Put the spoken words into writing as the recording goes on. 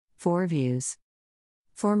4 views.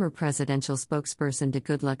 Former presidential spokesperson to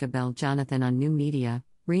Goodluck Abel Jonathan on new media,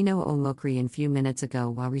 Reno Omokri a few minutes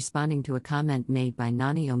ago while responding to a comment made by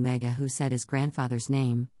Nani Omega who said his grandfather's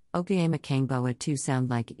name, Ogeyema Kangboa too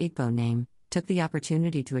sound like Igbo name, took the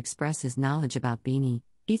opportunity to express his knowledge about Benin,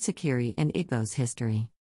 Itsekiri and Igbo's history.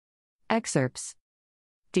 Excerpts.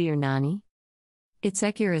 Dear Nani,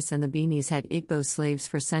 Itsekiris and the Benis had Igbo slaves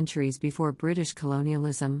for centuries before British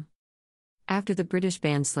colonialism. After the British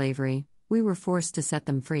banned slavery, we were forced to set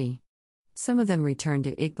them free. Some of them returned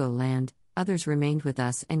to Igbo land, others remained with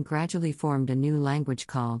us and gradually formed a new language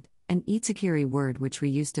called an Itsekiri word which we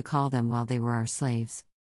used to call them while they were our slaves.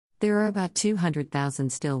 There are about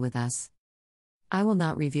 200,000 still with us. I will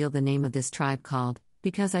not reveal the name of this tribe called,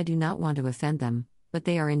 because I do not want to offend them, but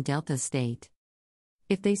they are in Delta State.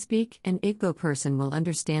 If they speak, an Igbo person will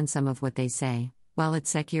understand some of what they say, while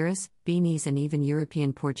Itsekiris, Benis and even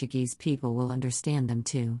European Portuguese people will understand them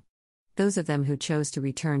too. Those of them who chose to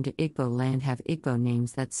return to Igbo land have Igbo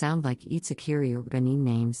names that sound like Itsekiri or Benin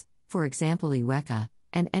names, for example Iweka,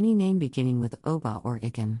 and any name beginning with Oba or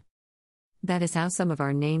Ikan. That is how some of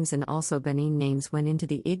our names and also Benin names went into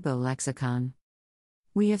the Igbo lexicon.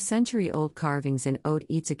 We have century-old carvings in Ode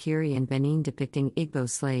Itsekiri and Benin depicting Igbo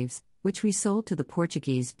slaves, which we sold to the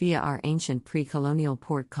Portuguese via our ancient pre-colonial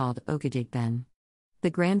port called Ogadigben. The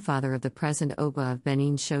grandfather of the present Oba of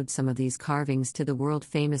Benin showed some of these carvings to the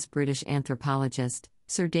world-famous British anthropologist,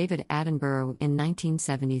 Sir David Attenborough, in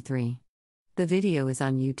 1973. The video is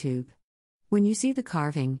on YouTube. When you see the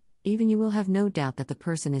carving, even you will have no doubt that the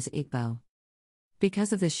person is Igbo.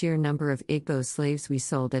 Because of the sheer number of Igbo slaves we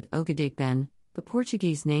sold at Ogadigben, the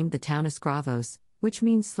Portuguese named the town Escravos, which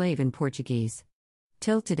means slave in Portuguese.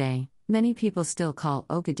 Till today, many people still call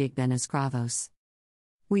Ogadigben Escravos.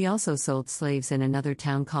 We also sold slaves in another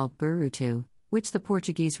town called Burutu, which the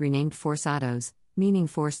Portuguese renamed Forçados, meaning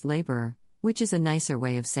forced laborer, which is a nicer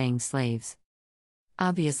way of saying slaves.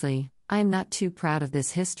 Obviously, I am not too proud of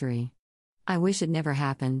this history. I wish it never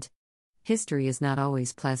happened. History is not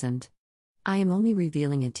always pleasant. I am only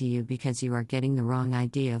revealing it to you because you are getting the wrong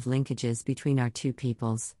idea of linkages between our two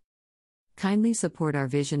peoples. Kindly support our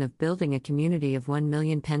vision of building a community of 1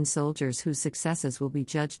 million pen soldiers whose successes will be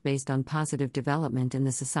judged based on positive development in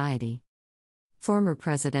the society. Former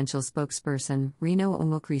presidential spokesperson Reno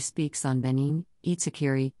Omokri speaks on Benin,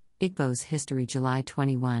 Itsekiri, Igbo's history July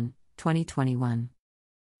 21, 2021.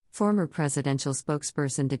 Former presidential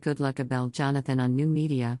spokesperson to Goodluck Abel Jonathan on new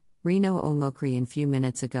media, Reno Omokri a few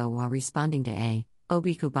minutes ago while responding to a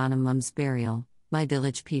Obi Kubana Mum's burial, my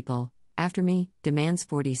village people, after me, demands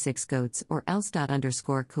 46 goats or else.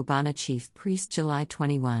 Kubana chief priest July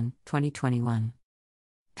 21, 2021.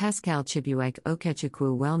 Pascal Chibuike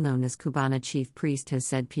Okechukwu, well known as Kubana chief priest, has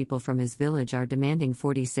said people from his village are demanding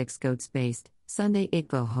 46 goats based Sunday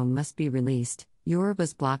Igbo home must be released,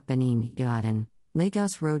 Yorubas block Benin Ibadan,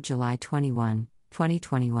 Lagos Road July 21,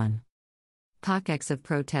 2021. Pockets of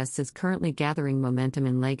protests is currently gathering momentum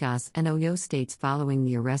in Lagos and Oyo states following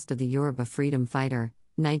the arrest of the Yoruba freedom fighter.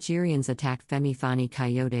 Nigerians attacked Femi Fani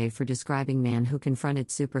Kayode for describing man who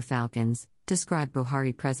confronted Super Falcons, described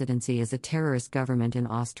Buhari presidency as a terrorist government in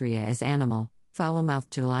Austria as animal,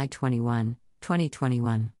 foul-mouthed July 21,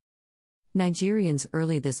 2021. Nigerians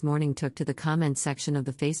early this morning took to the comment section of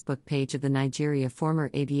the Facebook page of the Nigeria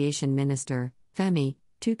former aviation minister, Femi,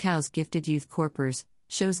 2 cows gifted youth corpers,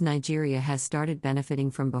 shows Nigeria has started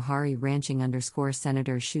benefiting from Buhari ranching _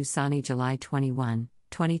 Senator Shu Sani July 21,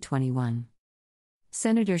 2021.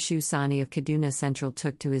 Senator Shu Sani of Kaduna Central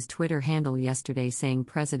took to his Twitter handle yesterday saying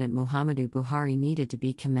President Muhammadu Buhari needed to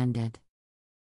be commended.